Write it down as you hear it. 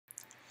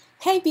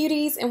Hey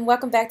beauties, and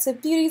welcome back to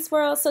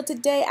Beautysworld. So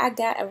today I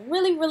got a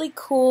really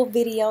cool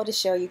video to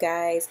show you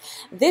guys.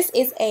 This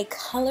is a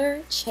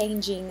color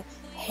changing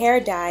hair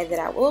dye that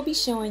I will be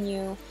showing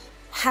you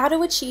how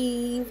to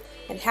achieve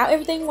and how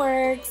everything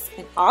works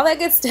and all that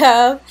good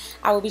stuff.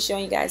 I will be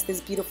showing you guys this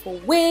beautiful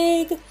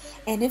wig,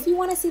 and if you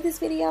want to see this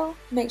video,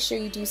 make sure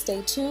you do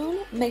stay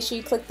tuned. Make sure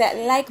you click that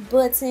like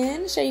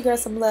button, show you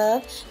girls some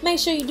love. Make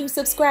sure you do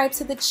subscribe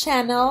to the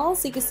channel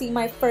so you can see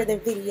my further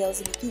videos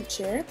in the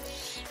future.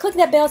 Click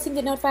that bell so you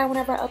can get notified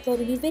whenever I upload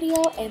a new video,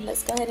 and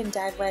let's go ahead and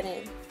dive right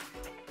in.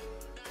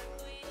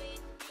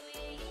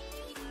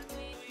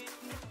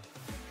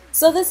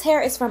 So this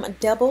hair is from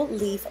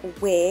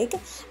Doubleleafwig,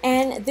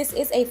 and this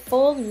is a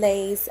full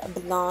lace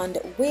blonde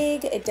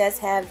wig. It does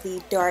have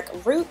the dark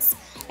roots,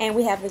 and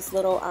we have this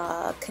little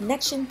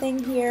connection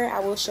thing here. I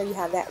will show you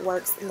how that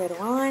works later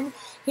on.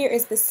 Here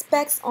is the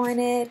specs on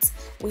it.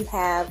 We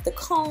have the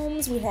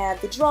combs, we have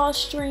the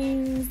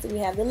drawstrings, we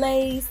have the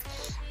lace,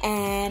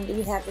 and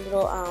we have the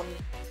little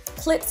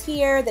clips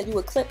here that you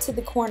would clip to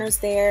the corners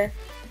there.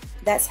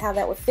 That's how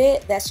that would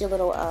fit. That's your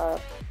little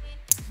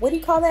what do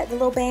you call that? The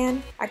little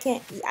band? I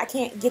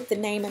can't get the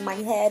name in my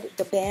head,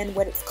 the band,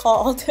 what it's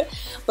called,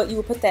 but you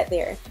would put that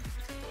there.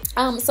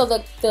 So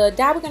the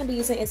dye we're going to be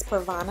using is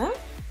Pervana,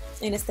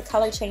 and it's the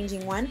color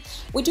changing one.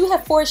 We do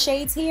have 4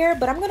 shades here,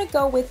 but I'm going to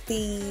go with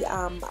the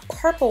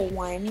purple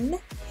one,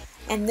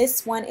 and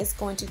this one is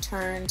going to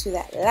turn to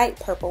that light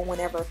purple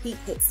whenever heat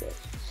hits it.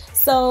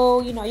 So,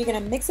 you know, you're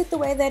going to mix it the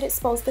way that it's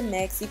supposed to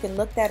mix. You can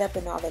look that up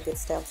and all that good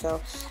stuff. So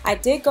I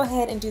did go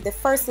ahead and do the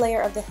first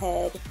layer of the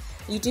head.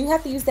 You do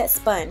have to use that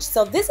sponge.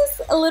 So this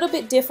is a little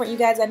bit different, you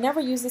guys. I never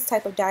used this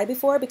type of dye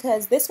before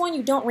because this one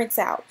you don't rinse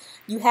out.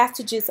 You have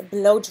to just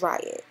blow dry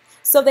it.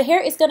 So the hair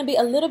is going to be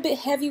a little bit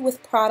heavy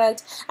with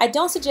product. I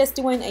don't suggest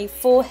doing a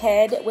full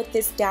head with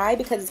this dye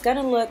because it's going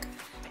to look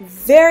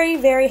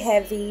very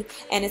heavy,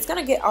 and it's going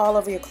to get all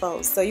over your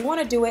clothes. So you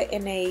want to do it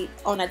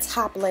on a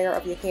top layer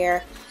of your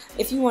hair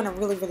if you want to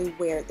really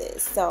wear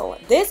this. So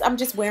this, I'm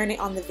just wearing it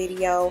on the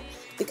video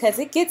because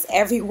it gets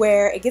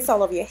everywhere. It gets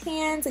all over your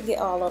hands, it gets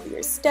all over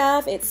your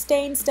stuff, it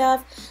stains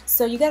stuff.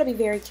 So you got to be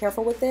very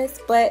careful with this,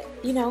 but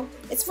you know,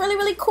 it's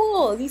really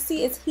cool. You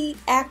see, it's heat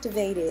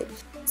activated.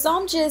 So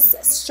I'm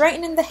just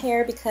straightening the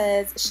hair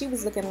because she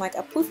was looking like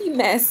a poofy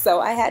mess, so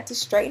I had to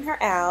straighten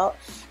her out.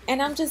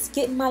 And I'm just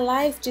getting my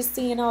life, just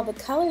seeing all the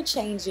color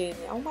changing.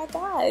 Oh my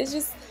god, it's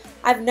just,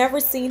 I've never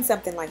seen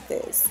something like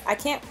this. I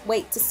can't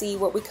wait to see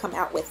what we come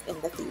out with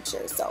in the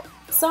future. So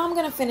I'm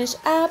gonna finish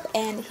up,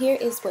 and here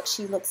is what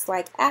she looks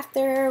like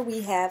after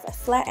we have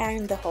flat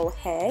ironed the whole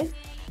head.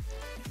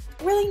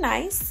 Really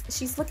nice.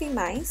 She's looking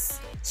nice.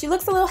 She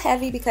looks a little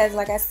heavy because,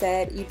 like I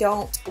said, you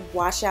don't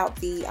wash out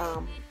the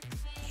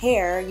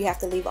hair. You have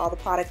to leave all the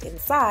product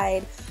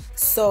inside.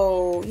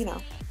 So, you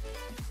know,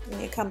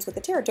 it comes with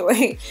the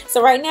territory.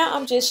 So right now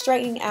I'm just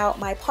straightening out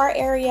my part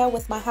area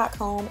with my hot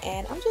comb,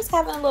 and I'm just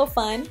having a little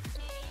fun.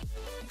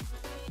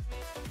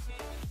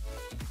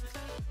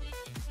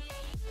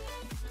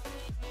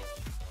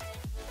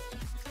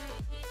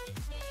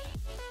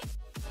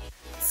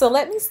 So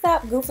let me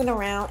stop goofing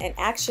around and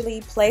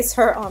actually place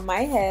her on my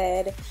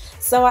head.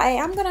 So I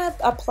am going to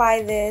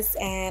apply this,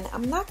 and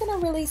I'm not going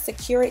to really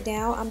secure it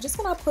down. I'm just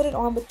going to put it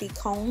on with the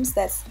combs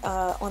that's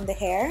on the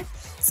hair.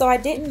 So I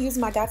didn't use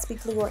my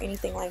Godspeed glue or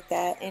anything like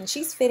that, and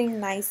she's fitting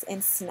nice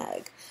and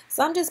snug.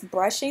 So I'm just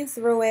brushing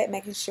through it,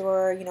 making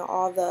sure, you know,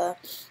 all the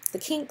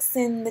kinks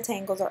and the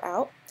tangles are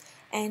out.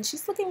 And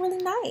she's looking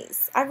really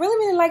nice. I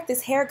really like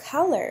this hair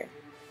color.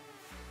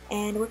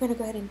 And we're going to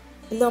go ahead and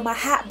blow my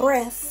hot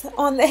breath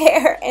on the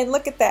hair, and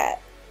look at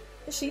that.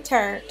 She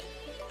turned.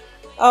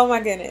 Oh my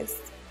goodness.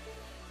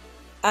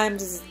 I'm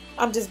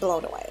just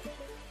blown away.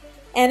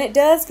 And it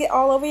does get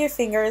all over your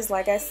fingers,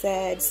 like I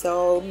said,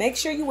 so make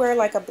sure you wear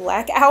like a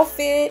black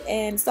outfit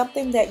and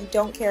something that you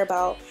don't care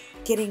about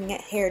getting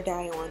hair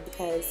dye on,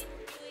 because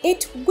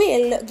it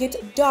will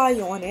get dye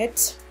on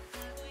it.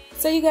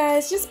 So you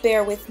guys, just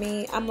bear with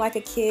me. I'm like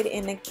a kid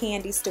in a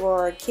candy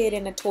store or a kid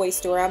in a toy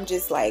store. I'm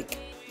just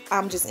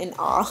in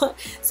awe.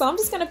 So I'm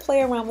just going to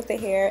play around with the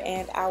hair,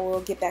 and I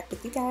will get back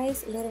with you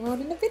guys later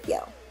on in the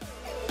video.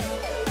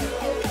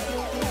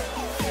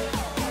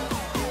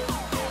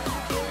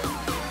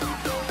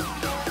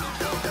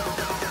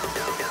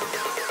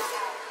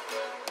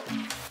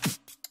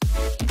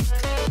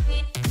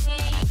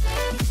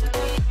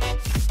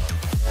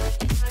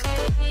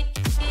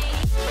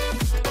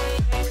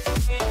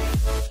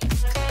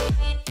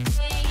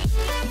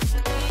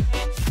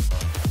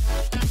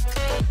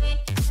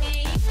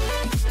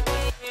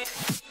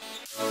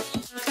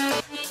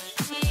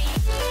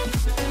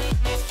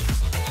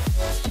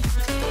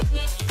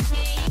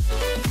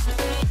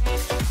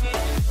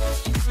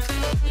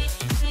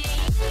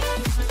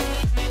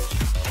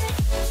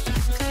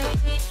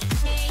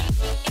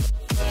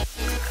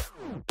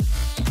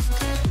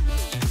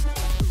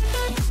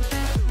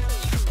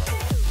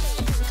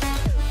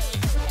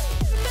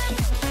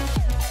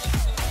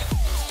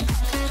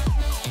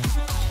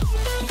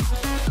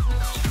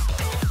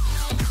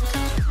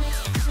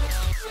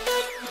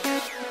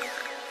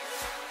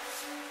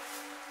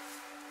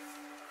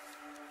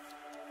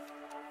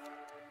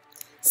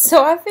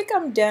 So I think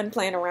I'm done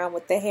playing around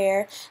with the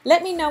hair.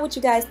 Let me know what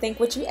you guys think.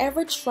 Would you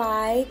ever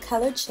try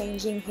color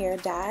changing hair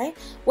dye?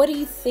 What do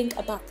you think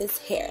about this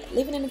hair?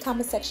 Leave it in the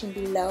comment section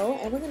below,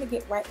 and we're going to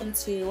get right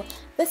into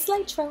the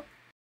slideshow.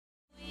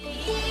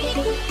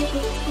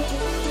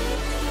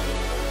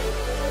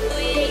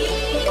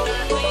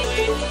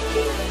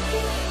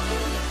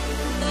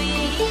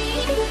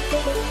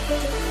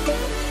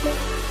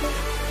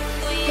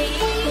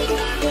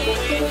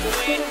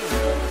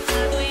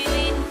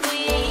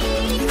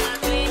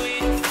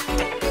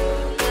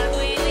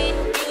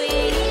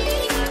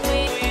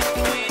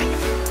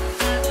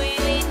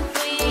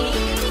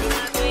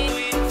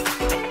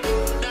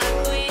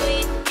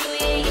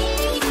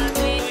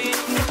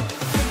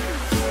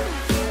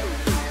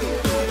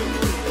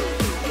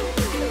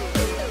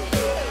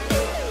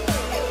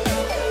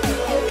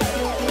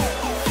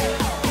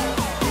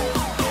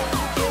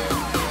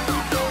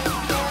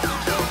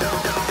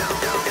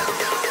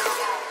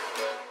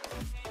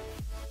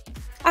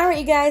 Alright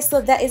you guys,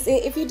 so that is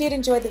it. If you did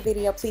enjoy the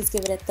video, please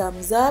give it a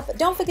thumbs up.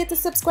 Don't forget to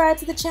subscribe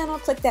to the channel,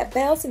 click that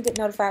bell so you get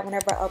notified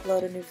whenever I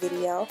upload a new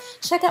video.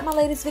 Check out my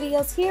latest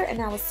videos here,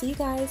 and I will see you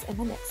guys in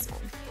the next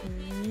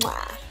one.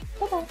 Mwah.